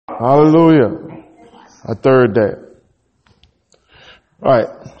Hallelujah. A third day. All right.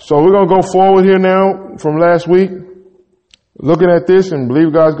 So we're going to go forward here now from last week, looking at this, and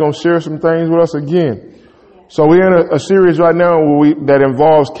believe God's going to share some things with us again. So we're in a series right now that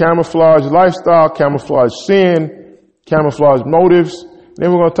involves camouflage lifestyle, camouflage sin, camouflage motives.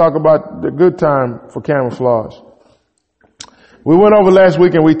 Then we're going to talk about the good time for camouflage. We went over last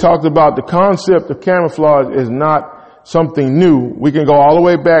week and we talked about the concept of camouflage is not something new. We can go all the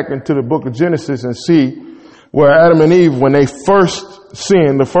way back into the book of Genesis and see where Adam and Eve, when they first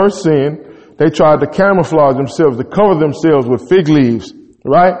sinned, the first sin, they tried to camouflage themselves, to cover themselves with fig leaves,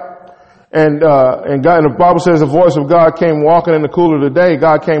 right? And the Bible says the voice of God came walking in the cool of the day.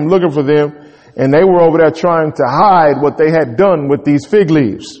 God came looking for them, and they were over there trying to hide what they had done with these fig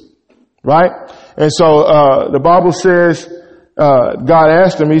leaves, right? And so, the Bible says, God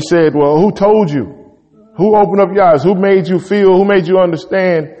asked him, he said, well, who told you? Who opened up your eyes? Who made you feel? Who made you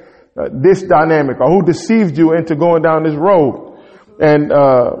understand this dynamic? Or who deceived you into going down this road? And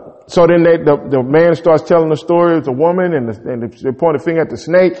so then the man starts telling the story. It's a woman, and they point a finger at the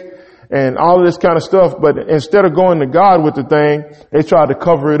snake and all of this kind of stuff. But instead of going to God with the thing, they try to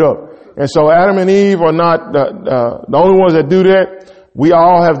cover it up. And so Adam and Eve are not the only ones that do that. We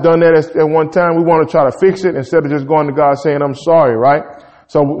all have done that at one time. We want to try to fix it instead of just going to God saying, I'm sorry, right?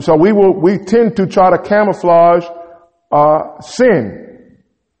 So we tend to try to camouflage sin,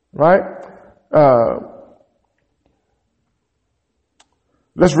 right?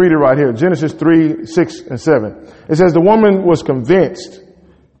 Let's read it right here. Genesis 3, 6 and 7. It says, the woman was convinced.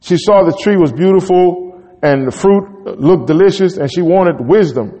 She saw the tree was beautiful and the fruit looked delicious, and she wanted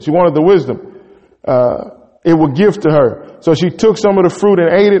wisdom. She wanted the wisdom it would give to her. So she took some of the fruit and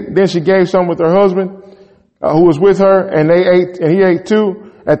ate it. Then she gave some with her husband who was with her, and they ate, and he ate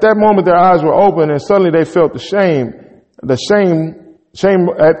too. At that moment, their eyes were open, and suddenly they felt the shame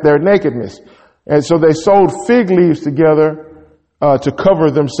at their nakedness. And so they sewed fig leaves together to cover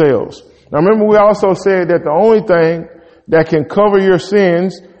themselves. Now remember, we also said that the only thing that can cover your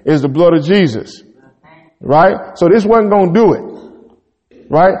sins is the blood of Jesus. Right? So this wasn't going to do it.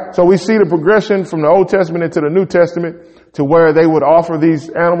 Right? So we see the progression from the Old Testament into the New Testament to where they would offer these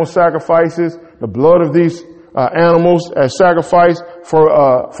animal sacrifices, the blood of these animals as sacrifice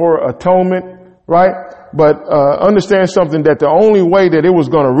for atonement. Right? But understand something, that the only way that it was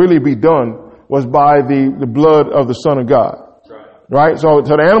going to really be done was by the blood of the Son of God. Right? So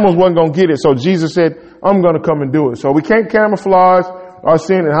the animals wasn't going to get it. So Jesus said, I'm going to come and do it. So we can't camouflage our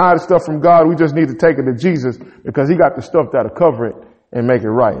sin and hide stuff from God. We just need to take it to Jesus, because he got the stuff that'll cover it and make it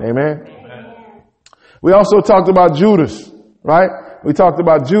right. Amen. We also talked about Judas, right? We talked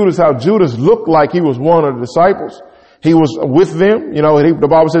about Judas, how Judas looked like he was one of the disciples. He was with them. You know, the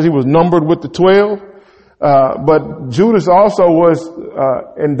Bible says he was numbered with the 12. But Judas also was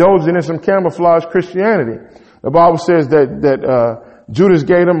indulging in some camouflage Christianity. The Bible says that Judas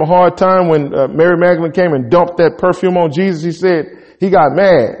gave him a hard time when Mary Magdalene came and dumped that perfume on Jesus. He said he got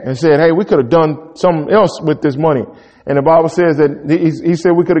mad and said, hey, we could have done something else with this money. And the Bible says that he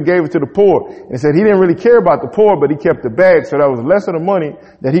said we could have gave it to the poor. And said he didn't really care about the poor, but he kept the bag, so that was less of the money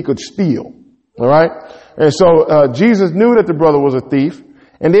that he could steal. All right. And so Jesus knew that the brother was a thief.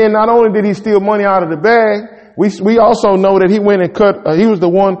 And then not only did he steal money out of the bag, we also know that he went and he was the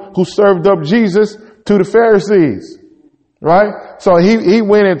one who served up Jesus to the Pharisees. Right? So he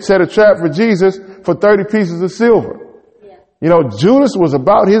went and set a trap for Jesus for 30 pieces of silver. Yeah. You know, Judas was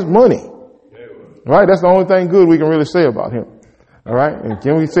about his money. Right? That's the only thing good we can really say about him. All right? And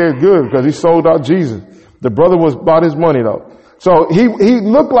can we say it's good because he sold out Jesus? The brother was about his money though. So he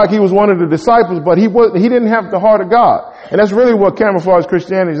looked like he was one of the disciples, but he didn't have the heart of God. And that's really what camouflage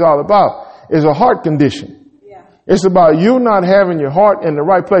Christianity is all about, is a heart condition. Yeah. It's about you not having your heart in the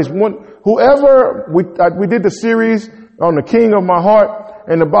right place. We did the series on the King of my heart,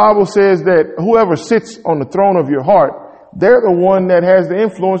 and the Bible says that whoever sits on the throne of your heart, they're the one that has the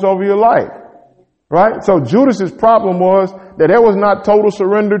influence over your life. Right? So Judas's problem was that there was not total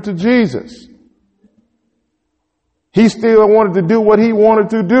surrender to Jesus. He still wanted to do what he wanted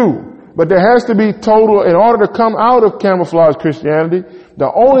to do. But there has to be total, in order to come out of camouflage Christianity,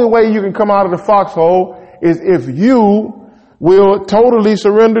 the only way you can come out of the foxhole is if you will totally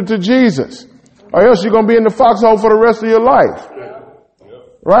surrender to Jesus. Or else you're going to be in the foxhole for the rest of your life.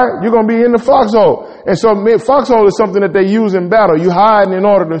 Right? You're going to be in the foxhole. And so foxhole is something that they use in battle. You hide in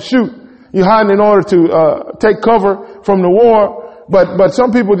order to shoot. You hide in order to take cover from the war. But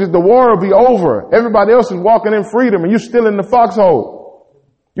some people the war will be over. Everybody else is walking in freedom and you're still in the foxhole.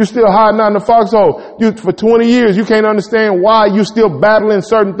 You're still hiding out in the foxhole. For 20 years, you can't understand why you're still battling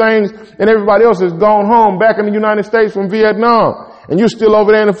certain things and everybody else has gone home back in the United States from Vietnam. and you're still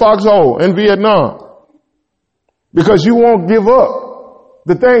over there in the foxhole in Vietnam. Because you won't give up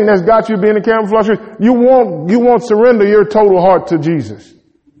the thing that's got you being a camouflage Christian. You won't surrender your total heart to Jesus.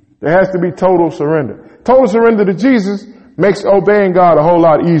 There has to be total surrender. Total surrender to Jesus makes obeying God a whole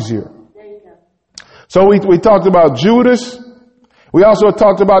lot easier. So we talked about Judas. We also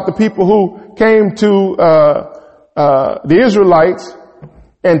talked about the people who came to the Israelites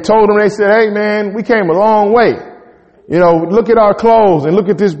and told them, they said, hey man, we came a long way. You know, look at our clothes and look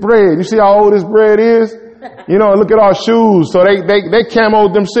at this bread. You see how old this bread is? You know, look at our shoes. So they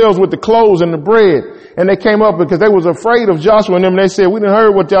camoed themselves with the clothes and the bread. And they came up because they was afraid of Joshua and them. And they said, we didn't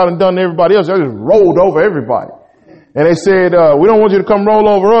heard what y'all done to everybody else. They just rolled over everybody. And they said, we don't want you to come roll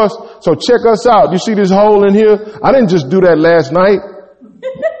over us. So check us out. You see this hole in here? I didn't just do that last night.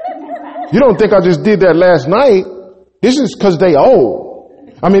 You don't think I just did that last night? This is because they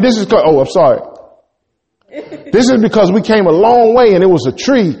old. I mean, this is because, I'm sorry. This is because we came a long way and it was a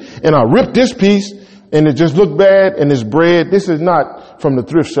tree and I ripped this piece and it just looked bad and it's bread. This is not from the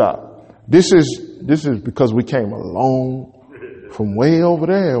thrift shop. This is because we came along from way over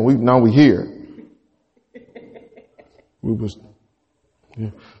there and now we here.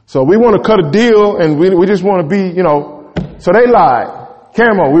 So we want to cut a deal and we just want to be, you know, so they lied.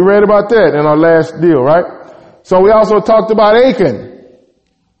 Camo, we read about that in our last deal, right? So we also talked about Achan.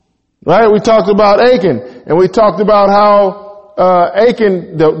 Right? We talked about Achan and we talked about how,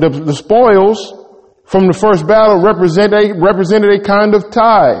 Achan, the spoils from the first battle represented a kind of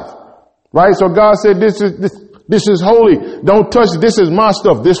tithe. Right? So God said, this is holy. Don't touch it. This is my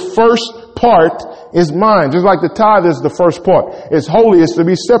stuff. This first part is mine. Just like the tithe is the first part. It's holy. It's to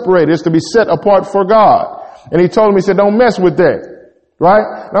be separated. It's to be set apart for God. And he told me, he said, don't mess with that.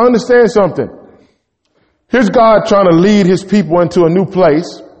 Right? Now understand something. Here's God trying to lead his people into a new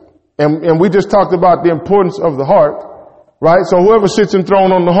place. And we just talked about the importance of the heart, right? So whoever sits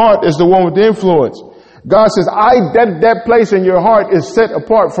enthroned on the heart is the one with the influence. God says, that place in your heart is set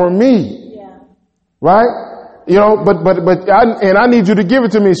apart for me. Yeah. Right? You know, but I need you to give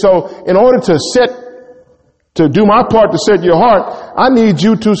it to me. So in order to do my part to set your heart, I need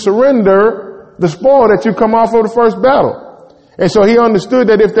you to surrender the spoil that you come off of the first battle. And so he understood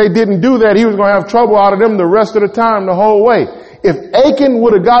that if they didn't do that, he was going to have trouble out of them the rest of the time, the whole way. If Achan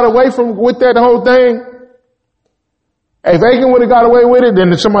would have got away with that whole thing, if Achan would have got away with it,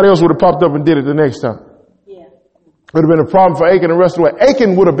 then somebody else would have popped up and did it the next time. Yeah. It would have been a problem for Achan the rest of the way.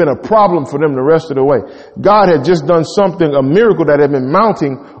 Achan would have been a problem for them the rest of the way. God had just done something, a miracle that had been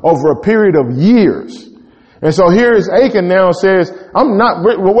mounting over a period of years. And so here is Achan now says,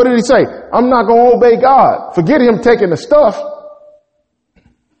 what did he say? I'm not going to obey God. Forget him taking the stuff.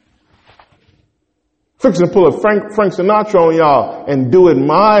 Fixing to pull a Frank Sinatra on y'all and do it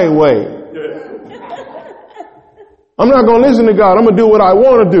my way. I'm not going to listen to God. I'm going to do what I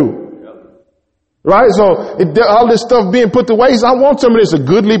want to do. Right? So all this stuff being put to waste. I want some of this, a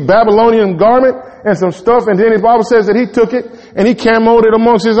goodly Babylonian garment and some stuff. And then the Bible says that he took it and he camoed it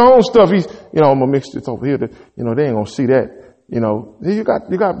amongst his own stuff. He's, I'm going to mix this over here. They ain't going to see that.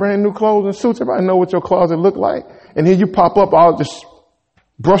 You got brand new clothes and suits. Everybody know what your closet look like. And here you pop up all just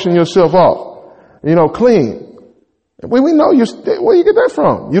brushing yourself off. Clean. We know where you get that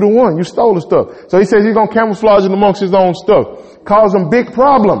from? You the one. You stole the stuff. So he says he's going to camouflage it amongst his own stuff. Cause him big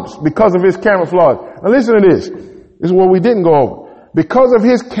problems because of his camouflage. Now listen to this. This is what we didn't go over. Because of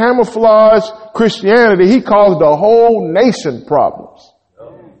his camouflage Christianity, he caused the whole nation problems.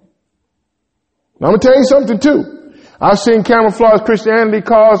 Now I'm going to tell you something too. I've seen camouflage Christianity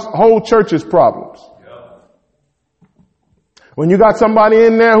cause whole churches problems. When you got somebody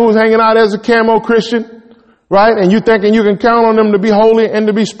in there who's hanging out as a camo Christian, right? And you thinking you can count on them to be holy and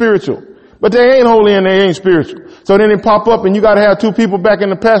to be spiritual. But they ain't holy and they ain't spiritual. So then they pop up and you got to have two people back in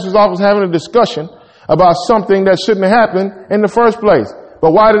the pastor's office having a discussion about something that shouldn't have happened in the first place.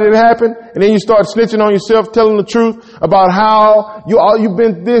 But why did it happen? And then you start snitching on yourself, telling the truth about how you've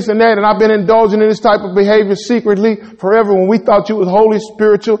been this and that, and I've been indulging in this type of behavior secretly forever when we thought you was holy,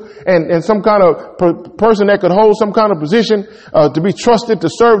 spiritual, and some kind of person that could hold some kind of position to be trusted to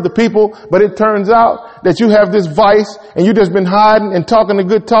serve the people. But it turns out that you have this vice and you just been hiding and talking a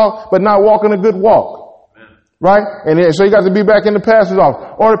good talk, but not walking a good walk. Amen. Right? And so you got to be back in the pastor's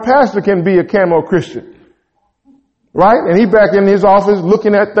office. Or the pastor can be a camo Christian. Right? And he back in his office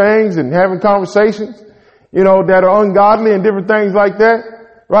looking at things and having conversations, that are ungodly and different things like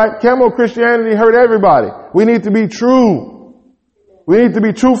that. Right? Camo Christianity hurt everybody. We need to be true. We need to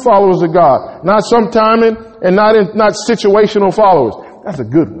be true followers of God. Not sometiming and not situational followers. That's a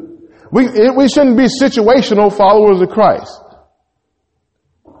good one. We shouldn't be situational followers of Christ.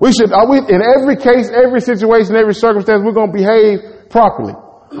 In every case, every situation, every circumstance, we're going to behave properly.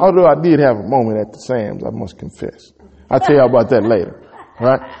 Although I did have a moment at the Sam's, I must confess. I'll tell you about that later.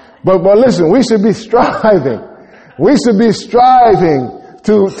 Right? But listen, we should be striving. We should be striving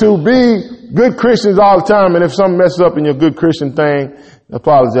to be good Christians all the time. And if something messes up in your good Christian thing,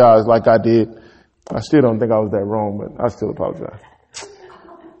 apologize like I did. I still don't think I was that wrong, but I still apologize.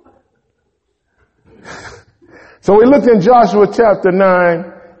 So we looked in Joshua chapter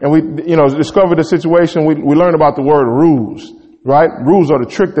 9 and we, discovered the situation. We learned about the word ruse, right? Ruse are the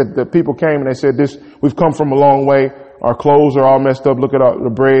trick that the people came and they said we've come from a long way. Our clothes are all messed up. Look at the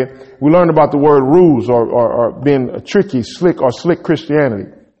bread. We learned about the word ruse or being tricky, slick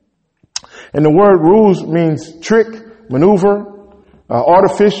Christianity. And the word ruse means trick, maneuver,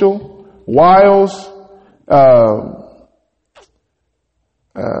 artificial, wiles,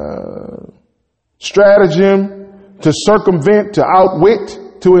 stratagem, to circumvent, to outwit,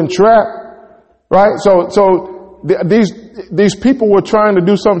 to entrap, right? So these people were trying to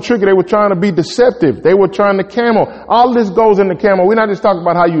do something tricky. They were trying to be deceptive. They were trying to camo. All this goes into camo. We're not just talking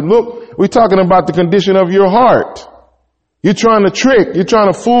about how you look. We're talking about the condition of your heart. You're trying to trick. You're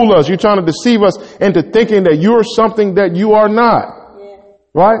trying to fool us. You're trying to deceive us into thinking that you're something that you are not. Yeah.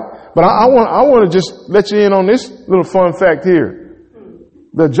 Right? But I want to just let you in on this little fun fact here.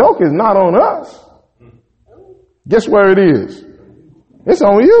 The joke is not on us. Guess where it is? It's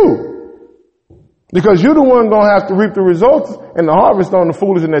on you. Because you're the one going to have to reap the results and the harvest on the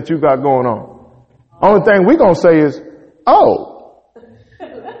foolishness that you got going on. Only thing we're going to say is, oh.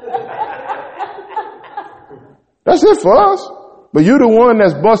 That's it for us. But you're the one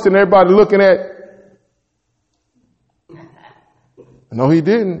that's busting everybody looking at. No, he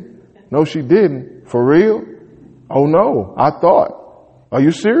didn't. No, she didn't. For real? Oh no, I thought. Are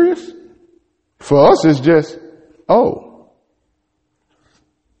you serious? For us, it's just, oh.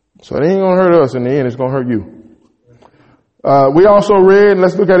 So it ain't going to hurt us in the end. It's going to hurt you. We also read,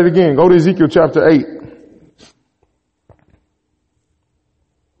 let's look at it again. Go to Ezekiel chapter 8.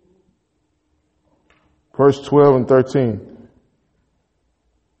 Verse 12 and 13.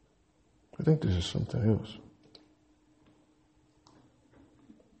 I think this is something else.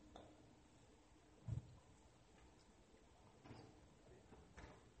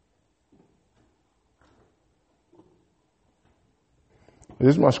 Is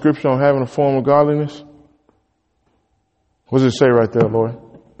this my scripture on having a form of godliness? What does it say right there, Lord?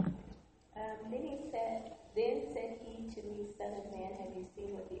 Then said he to me, Son of man, have you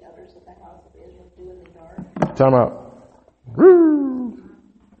seen what the elders of the house of Israel do in the dark? Time out. Woo.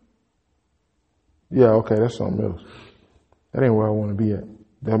 Yeah, okay, that's something else. That ain't where I want to be at.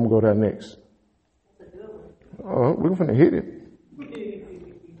 Then I'm going to go there next. Oh, we're going to hit it.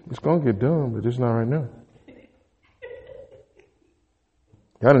 It's going to get done, but it's not right now.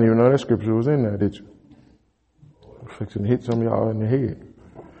 I didn't even know that scripture was in there, did you? I'm fixing to hit some of y'all in the head.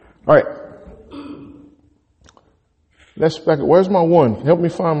 All right. Let's back up. Where's my one? Help me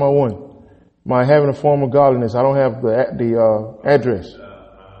find my one. My having a form of godliness. I don't have the address. 2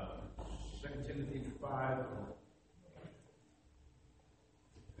 Timothy 5.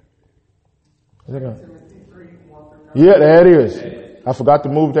 Yeah, there it is. I forgot to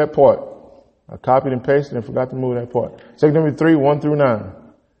move that part. I copied and pasted and forgot to move that part. 2 Timothy 3, 1 through 9.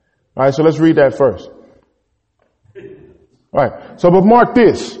 All right, so let's read that first. All right, so but mark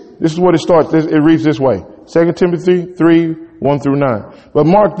this. This is what it starts. It reads this way. 2 Timothy 3, 1 through 9. But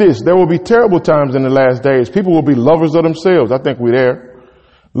mark this. There will be terrible times in the last days. People will be lovers of themselves. I think we're there.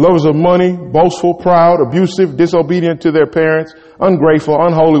 Lovers of money, boastful, proud, abusive, disobedient to their parents, ungrateful,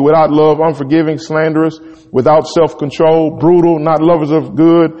 unholy, without love, unforgiving, slanderous, without self-control, brutal, not lovers of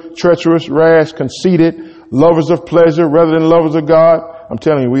good, treacherous, rash, conceited, lovers of pleasure rather than lovers of God. I'm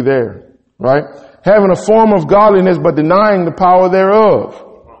telling you, we there, right? Having a form of godliness, but denying the power thereof,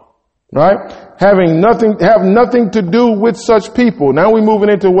 right? Have nothing to do with such people. Now we're moving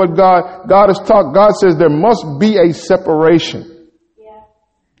into what God has taught. God says there must be a separation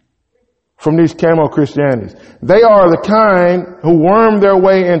from these camo Christianities. They are the kind who worm their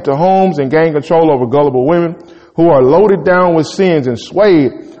way into homes and gain control over gullible women, who are loaded down with sins and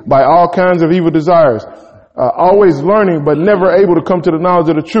swayed by all kinds of evil desires. Always learning, but never able to come to the knowledge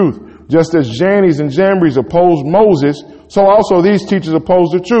of the truth. Just as Jannes and Jambres opposed Moses, so also these teachers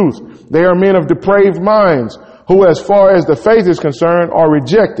oppose the truth. They are men of depraved minds, who as far as the faith is concerned are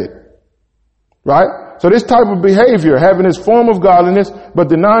rejected. Right? So this type of behavior, having this form of godliness, but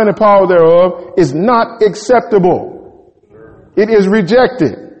denying the power thereof, is not acceptable. It is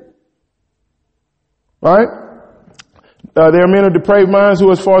rejected. Right? There are men of depraved minds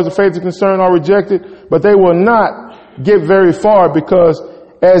who, as far as the faith is concerned, are rejected, but they will not get very far because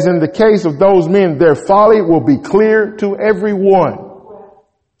as in the case of those men, their folly will be clear to everyone.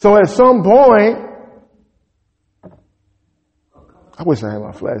 So at some point, I wish I had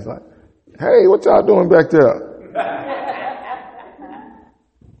my flashlight. Hey, what y'all doing back there?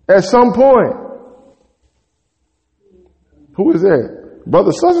 At some point, who is that?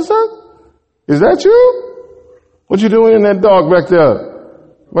 Brother such and such? Is that you? What you doing in that dog back there?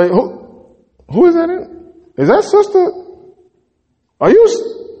 Wait, who is that in? Is that sister? Are you?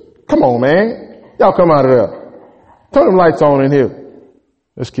 Come on, man. Y'all come out of there. Turn them lights on in here.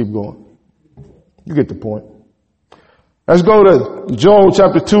 Let's keep going. You get the point. Let's go to Joel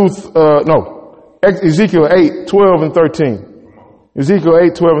chapter 2, Ezekiel 8, 12 and 13. Ezekiel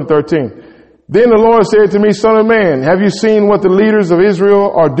 8, 12 and 13. Then the Lord said to me, son of man, have you seen what the leaders of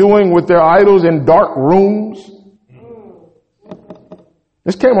Israel are doing with their idols in dark rooms?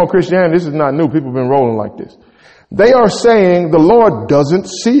 This came on Christianity. This is not new. People have been rolling like this. They are saying the Lord doesn't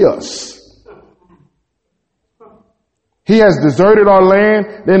see us. He has deserted our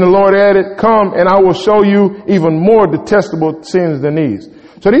land. Then the Lord added, come and I will show you even more detestable sins than these.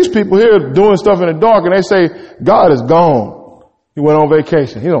 So these people here are doing stuff in the dark and they say, God is gone. He went on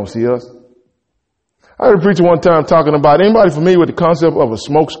vacation. He don't see us. I heard a preacher one time talking about, anybody familiar with the concept of a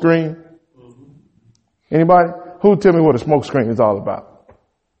smoke screen? Anybody? Who would tell me what a smoke screen is all about?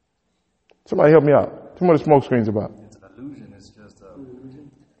 Somebody help me out. Tell me what a smoke screen is about. It's an illusion. It's just to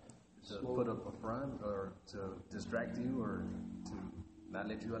put up a front or to distract you or to not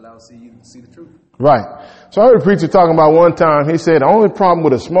let you see the truth. Right. So I heard a preacher talking about one time, he said the only problem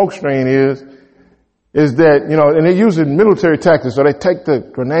with a smoke screen is that, and they use it in military tactics. So they take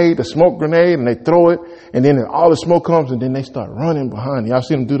the smoke grenade, and they throw it, and then all the smoke comes, and then they start running behind it. Y'all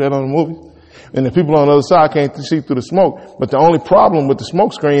seen them do that on the movies? And the people on the other side can't see through the smoke. But the only problem with the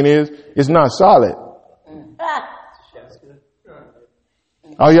smoke screen is it's not solid.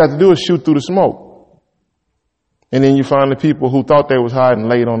 All you have to do is shoot through the smoke. And then you find the people who thought they was hiding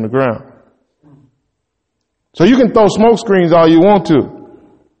laid on the ground. So you can throw smoke screens all you want to.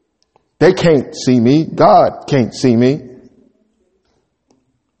 They can't see me. God can't see me.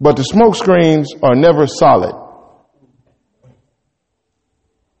 But the smoke screens are never solid.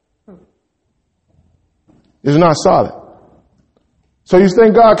 It's not solid. So you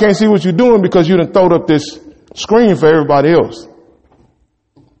think God can't see what you're doing because you done throwed up this screen for everybody else.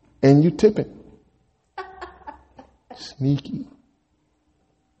 And you tip it. Sneaky.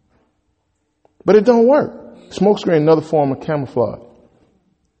 But it don't work. Smoke screen, another form of camouflage.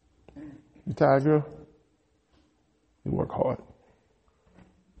 You tired, girl? You work hard.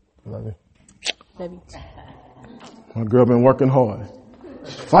 Love you. Love you. My girl been working hard.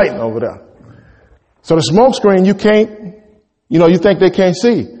 She's fighting over there. So the smoke screen, you can't, you think they can't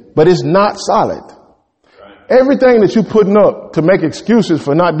see, but it's not solid. Everything that you're putting up to make excuses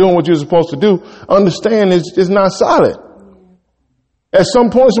for not doing what you're supposed to do, understand is not solid. At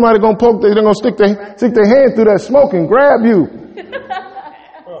some point, somebody gonna poke, they're gonna stick their hand through that smoke and grab you.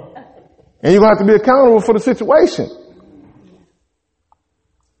 And you're going to have to be accountable for the situation.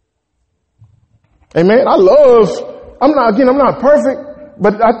 Amen. I'm not perfect,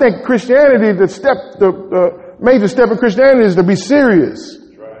 but I think Christianity, the major step in Christianity is to be serious.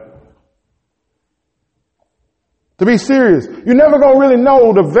 To be serious. You're never going to really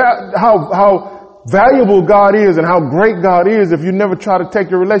know how valuable God is and how great God is if you never try to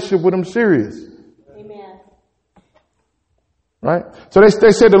take your relationship with Him serious. Right? So they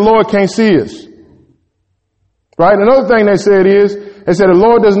said the Lord can't see us. Right? Another thing they said the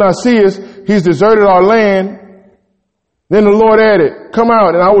Lord does not see us. He's deserted our land. Then the Lord added, come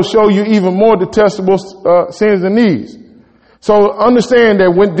out and I will show you even more detestable sins than these. So understand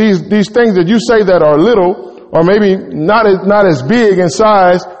that when these things that you say that are little or maybe not as big in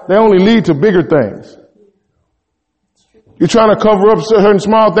size, they only lead to bigger things. You're trying to cover up certain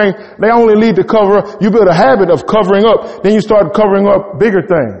small things. They only lead to cover up. You build a habit of covering up. Then you start covering up bigger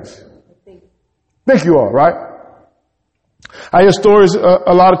things. Think you are, right? I hear stories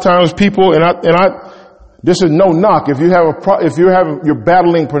a lot of times people, this is no knock. If you're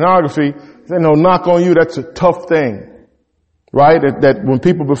battling pornography, there's no knock on you. That's a tough thing. Right? That when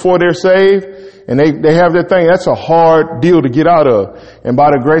people before they're saved and they have their thing, that's a hard deal to get out of. And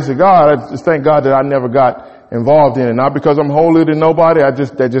by the grace of God, I just thank God that I never got involved in it. Not because I'm holier than nobody. That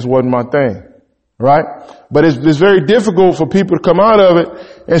just wasn't my thing. Right? But it's very difficult for people to come out of it.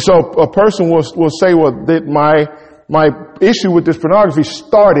 And so a person will say, well, that my issue with this pornography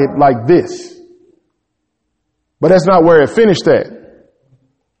started like this. But that's not where it finished at.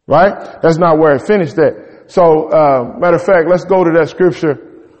 Right? That's not where it finished at. So, matter of fact, let's go to that scripture.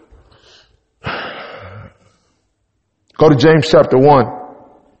 Go to James chapter 1.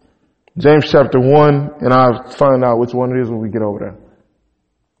 James chapter 1, and I'll find out which one it is when we get over there.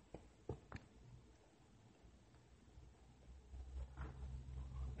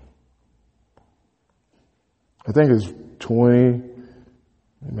 I think it's 20,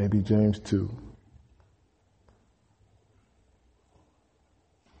 maybe James 2.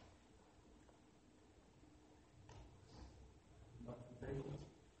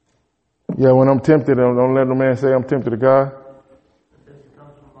 Yeah, when I'm tempted, don't let no man say I'm tempted of God.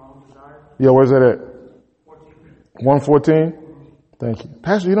 Yeah, where's that at? 114? Thank you.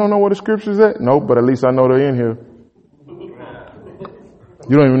 Pastor, you don't know where the scripture's at? Nope, but at least I know they're in here.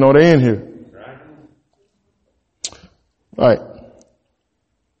 You don't even know they're in here. All right.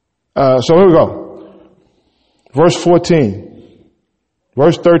 So here we go. Verse 14.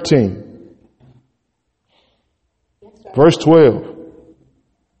 Verse 13. Verse 12.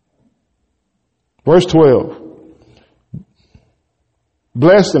 Verse 12.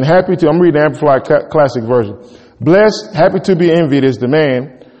 Blessed and happy to, I'm reading the Amplified Classic Version. Blessed, happy to be envied is the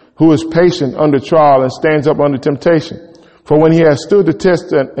man who is patient under trial and stands up under temptation. For when he has stood the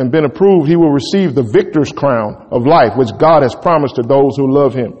test and been approved, he will receive the victor's crown of life, which God has promised to those who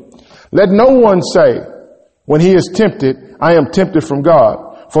love him. Let no one say, when he is tempted, I am tempted from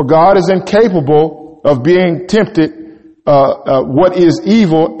God. For God is incapable of being tempted what is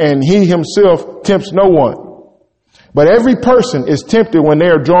evil, and he himself tempts no one. But every person is tempted when they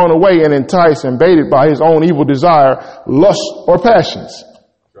are drawn away and enticed and baited by his own evil desire, lust, or passions.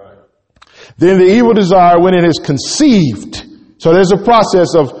 Right. Then the evil desire, when it is conceived, so there's a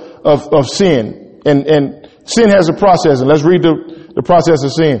process of sin, and sin has a process, and let's read the process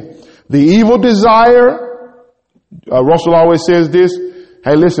of sin. The evil desire, Russell always says this,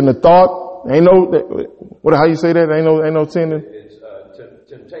 hey listen, the thought, ain't no, how you say that? Ain't no sin? It's,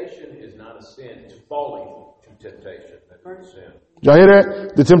 temptation is not a sin, it's falling to temptation. That's a sin. Y'all hear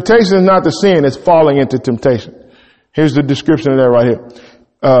that? The temptation is not the sin, it's falling into temptation. Here's the description of that right here.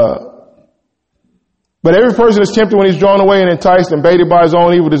 But every person is tempted when he's drawn away and enticed and baited by his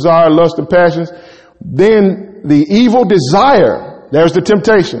own evil desire, lust, and passions. Then the evil desire, there's the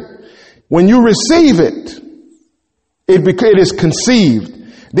temptation. When you receive it, it is conceived.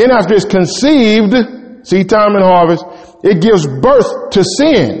 Then after it's conceived, seed time and harvest, it gives birth to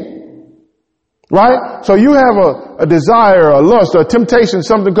sin. Right? So you have a desire, a lust, or a temptation,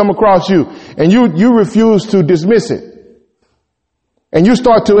 something come across you, and you refuse to dismiss it. And you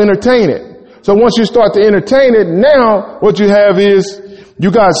start to entertain it. So once you start to entertain it, now what you have is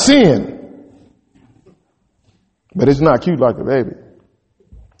you got sin. But it's not cute like a baby.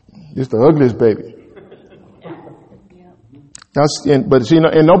 It's the ugliest baby. But see,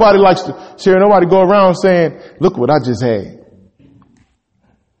 and nobody likes to share. Nobody go around saying, "Look what I just had."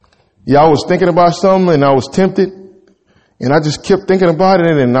 Yeah, I was thinking about something and I was tempted, and I just kept thinking about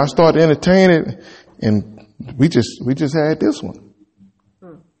it, and I started entertaining it, and we just had this one.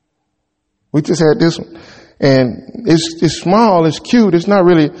 We just had this one, and it's small, it's cute, it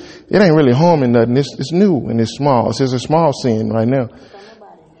ain't really harming nothing. It's new and it's small. It's just a small sin right now.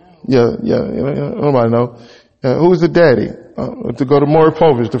 Yeah, nobody know. Who's the daddy? To go to Maury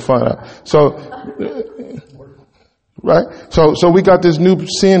Povich to find out. So, right? So we got this new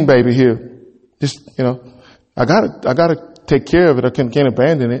sin baby here. Just, I gotta take care of it. I can't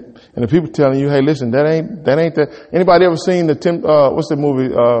abandon it. And the people telling you, hey, listen, that ain't that. Anybody ever seen what's the movie,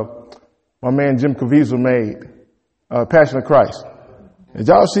 my man Jim Caviezel made, Passion of Christ? Did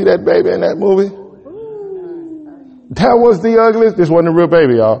y'all see that baby in that movie? That was the ugliest. This wasn't a real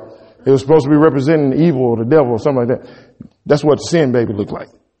baby, y'all. It was supposed to be representing evil or the devil or something like that. That's what the sin baby looked like.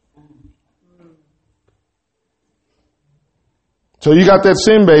 So you got that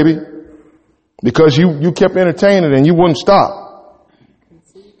sin baby because you kept entertaining it and you wouldn't stop.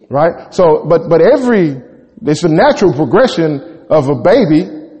 Right? So, but it's a natural progression of a baby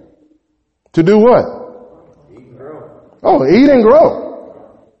to do what? Eat and grow. Oh, eat and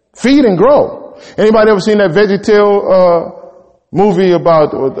grow. Feed and grow. Anybody ever seen that VeggieTale, movie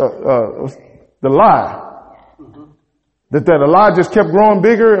about, the lie? That the lie just kept growing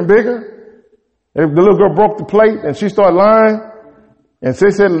bigger and bigger. The little girl broke the plate and she started lying. And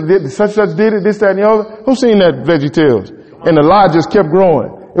she said, such did it, this, that, and the other. Who's seen that VeggieTales? And the lie just kept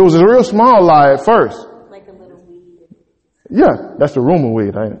growing. It was a real small lie at first. Like a little weed. Yeah, that's the rumor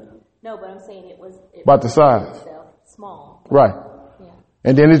weed, ain't it? No, but I'm saying it was about the size. Small. Right. Yeah.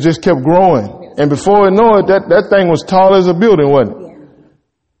 And then it just kept growing. And before it knew it, that thing was tall as a building, wasn't it?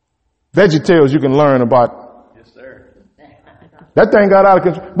 Yeah. VeggieTales you can learn about. Yes, sir. That thing got out of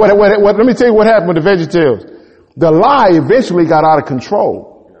control. Let me tell you what happened with the VeggieTales. The lie eventually got out of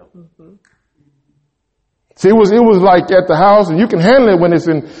control. See, it was like at the house, and you can handle it when it's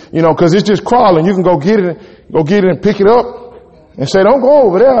in, cause it's just crawling. You can go get it and pick it up and say, don't go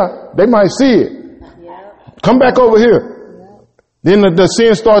over there. They might see it. Come back over here. Then the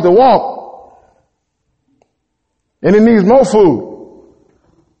sin starts to walk. And it needs more food.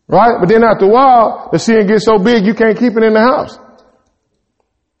 Right? But then after a while, the sin gets so big you can't keep it in the house.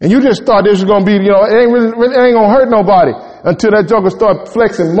 And you just thought this was going to be, it ain't going to hurt nobody until that joker start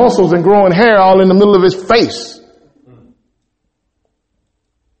flexing muscles and growing hair all in the middle of his face.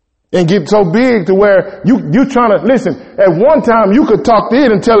 And get so big to where you trying to, listen, at one time you could talk to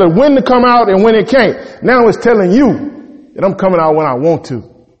it and tell it when to come out and when it can't. Now it's telling you that I'm coming out when I want to.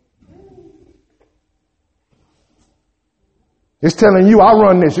 It's telling you, I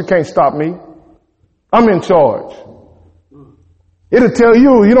run this, you can't stop me. I'm in charge. It'll tell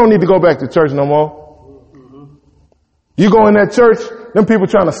you, you don't need to go back to church no more. You go in that church, them people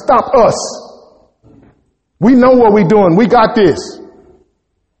trying to stop us. We know what we're doing. We got this.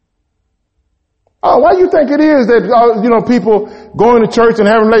 Oh, why do you think it is that, people going to church and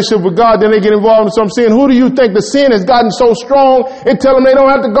having a relationship with God, then they get involved in some sin? Who do you think the sin has gotten so strong, it tell them they don't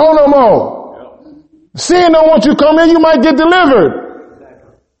have to go no more? Sin don't want you to come in, you might get delivered.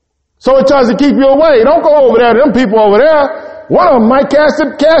 So it tries to keep you away. Don't go over there to them people over there. One of them might cast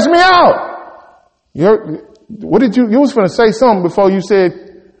me out. You was going to say something before you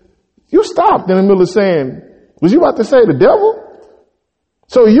said, you stopped in the middle of saying, was you about to say the devil?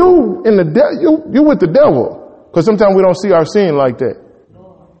 So you with the devil. Because sometimes we don't see our sin like that.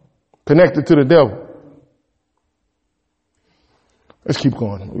 Connected to the devil. Let's keep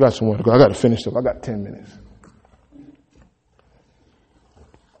going. We got some more to go. I got to finish up. I got 10 minutes.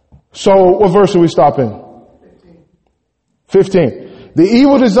 So what verse are we stopping? 15. The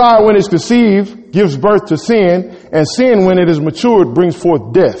evil desire when it's conceived gives birth to sin, and sin when it is matured brings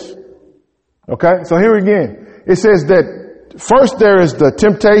forth death. Okay? So here again, it says that first there is the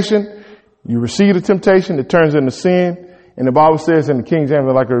temptation. You receive the temptation, it turns into sin. And the Bible says in the King James,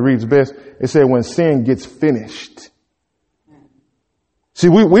 like it reads best, it said when sin gets finished. See,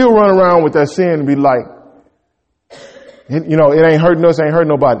 we'll run around with that sin and be like, it ain't hurting us, ain't hurting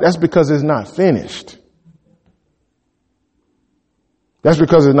nobody. That's because it's not finished. That's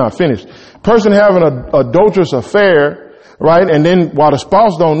because it's not finished. Person having an adulterous affair, right? And then while the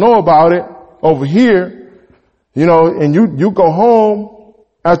spouse don't know about it over here, and you go home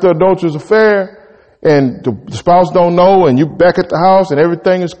after adulterous affair and the spouse don't know and you back at the house and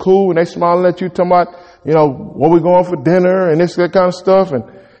everything is cool and they smiling at you talking about, what we going for dinner and that kind of stuff and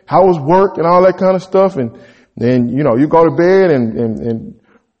how was work and all that kind of stuff. And then, you go to bed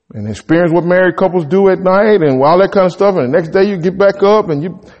and experience what married couples do at night and all that kind of stuff. And the next day you get back up and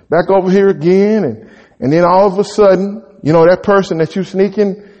you back over here again. And then all of a sudden, that person that you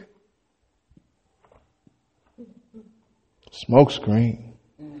sneaking, smoke screen.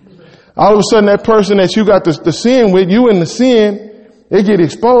 All of a sudden that person that you got the sin with, you and the sin, they get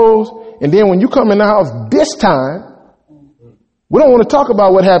exposed. And then when you come in the house this time, we don't want to talk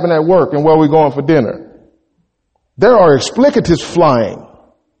about what happened at work and where we're going for dinner. There are explicatives flying.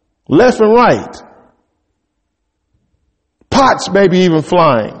 Left and right. Pots maybe even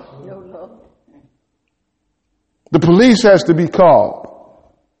flying. The police has to be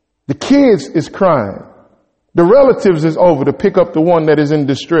called. The kids is crying. The relatives is over to pick up the one that is in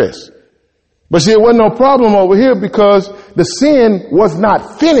distress. But see, it wasn't no problem over here because the sin was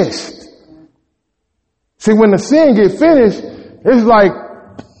not finished. See, when the sin get finished, it's like,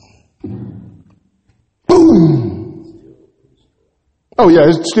 boom. Oh yeah,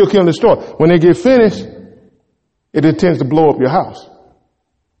 it's still killing the store. When they get finished, it intends to blow up your house.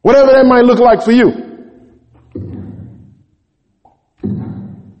 Whatever that might look like for you.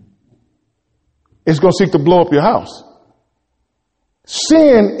 It's going to seek to blow up your house.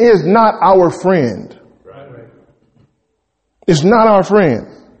 Sin is not our friend. It's not our friend.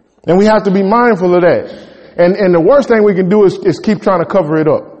 And we have to be mindful of that. And the worst thing we can do is keep trying to cover it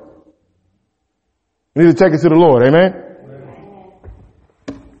up. We need to take it to the Lord. Amen?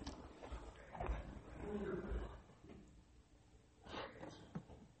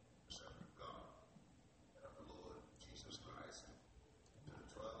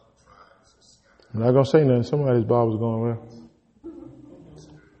 I'm not going to say nothing. Somebody's Bible's going around.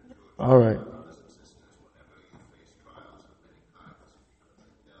 All right.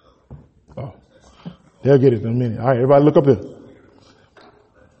 Oh, they'll get it in a minute. All right, everybody look up there.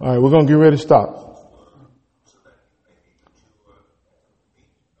 All right, we're going to get ready to stop.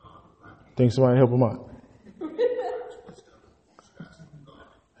 Think somebody help him out.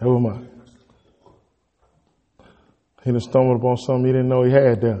 Help him out. He done stumbled upon something he didn't know he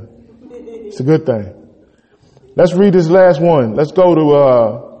had there. It's a good thing. Let's read this last one. Let's go to,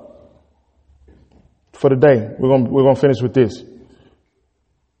 for the day. We're going to finish with this.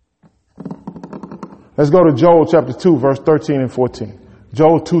 Let's go to Joel chapter 2, verse 13 and 14.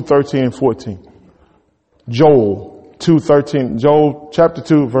 Joel 2, 13 and 14. Joel 2, 13. Joel chapter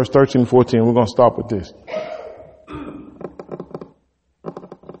 2, verse 13 and 14. We're going to stop with this.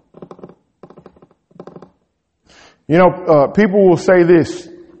 You know, people will say this.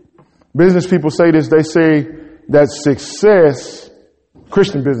 Business people say this. They say that success,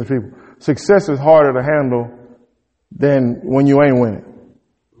 Christian business people, success is harder to handle than when you ain't winning.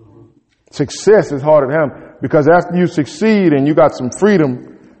 Success is harder to handle because after you succeed and you got some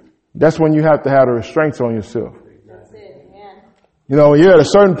freedom, that's when you have to have the restraints on yourself. That's it, yeah. You know, you're at a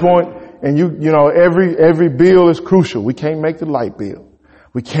certain point and you know, every bill is crucial. We can't make the light bill.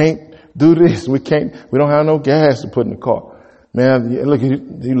 We can't do this. We don't have no gas to put in the car. Man, look,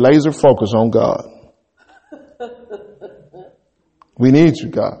 you laser focus on God. We need you,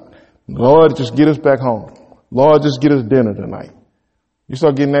 God. Lord, just get us back home. Lord, just get us dinner tonight. You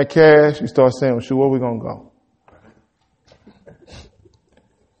start getting that cash, you start saying, well, shoot, where we going to go?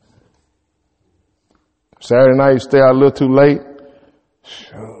 Saturday night, you stay out a little too late.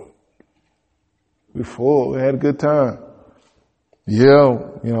 Shoot. We full. We had a good time. Yeah,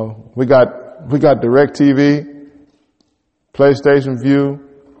 you know, we got DirecTV, PlayStation View,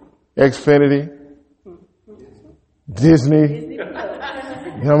 Xfinity, Disney.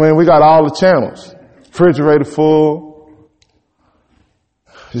 You know what I mean? We got all the channels. Refrigerator full.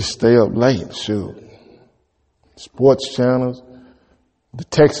 Just stay up late, shoot. Sports channels. The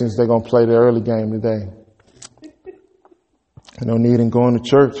Texans, they're going to play their early game today. No need in going to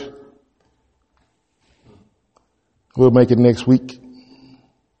church. We'll make it next week.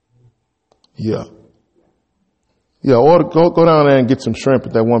 Yeah. Yeah, or go down there and get some shrimp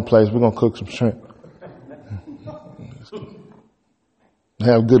at that one place. We're going to cook some shrimp.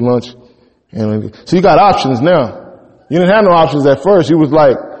 Have good lunch. So you got options now. You didn't have no options at first. You was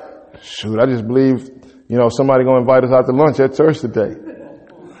like, shoot, I just believe, you know, somebody going to invite us out to lunch at church today.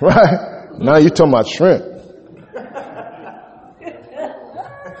 Right? Now you're talking about shrimp.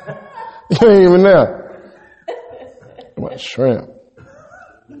 You ain't even there. About shrimp.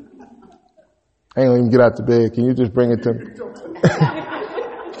 I ain't gonna even get out to bed. Can you just bring it to me?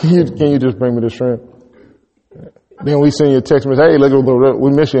 Can you just bring me the shrimp? Then we send you a text message. Hey, look,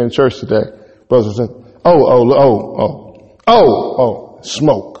 we miss you in church today. Brothers and sisters. Oh,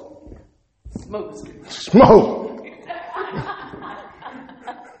 smoke. Smoke.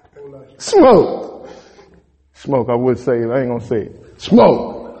 Smoke, I would say it. I ain't gonna say it.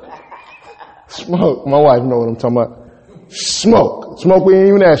 Smoke. My wife know what I'm talking about. Smoke we ain't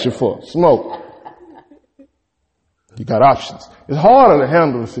even asked you for. Smoke. You got options. It's harder to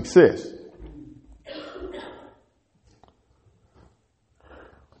handle the success.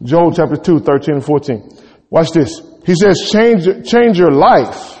 Joel chapter 2, 13 and 14. Watch this. He says, change your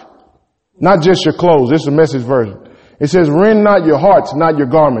life, not just your clothes. This is the Message version. It says, rend not your hearts, not your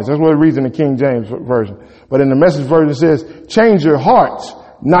garments. That's what it reads in the King James version. But in the Message version, it says, change your hearts,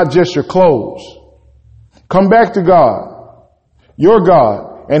 not just your clothes. Come back to God, your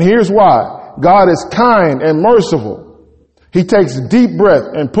God. And here's why. God is kind and merciful. He takes deep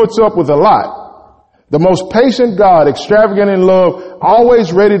breath and puts up with a lot. The most patient God, extravagant in love,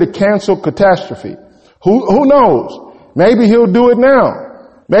 always ready to cancel catastrophe. Who knows? Maybe he'll do it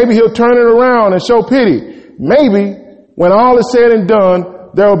now. Maybe he'll turn it around and show pity. Maybe when all is said and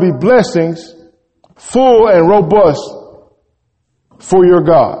done, there will be blessings full and robust for your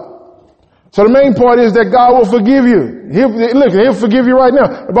God. So the main part is that God will forgive you. He'll forgive you right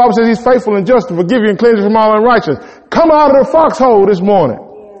now. The Bible says he's faithful and just to forgive you and cleanse you from all unrighteousness. Come out of the foxhole this morning.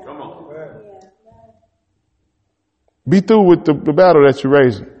 Come on. Be through with the battle that you're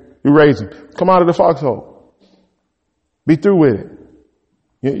raising. Come out of the foxhole. Be through with it.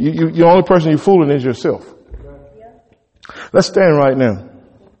 The only person you're fooling is yourself. Let's stand right now.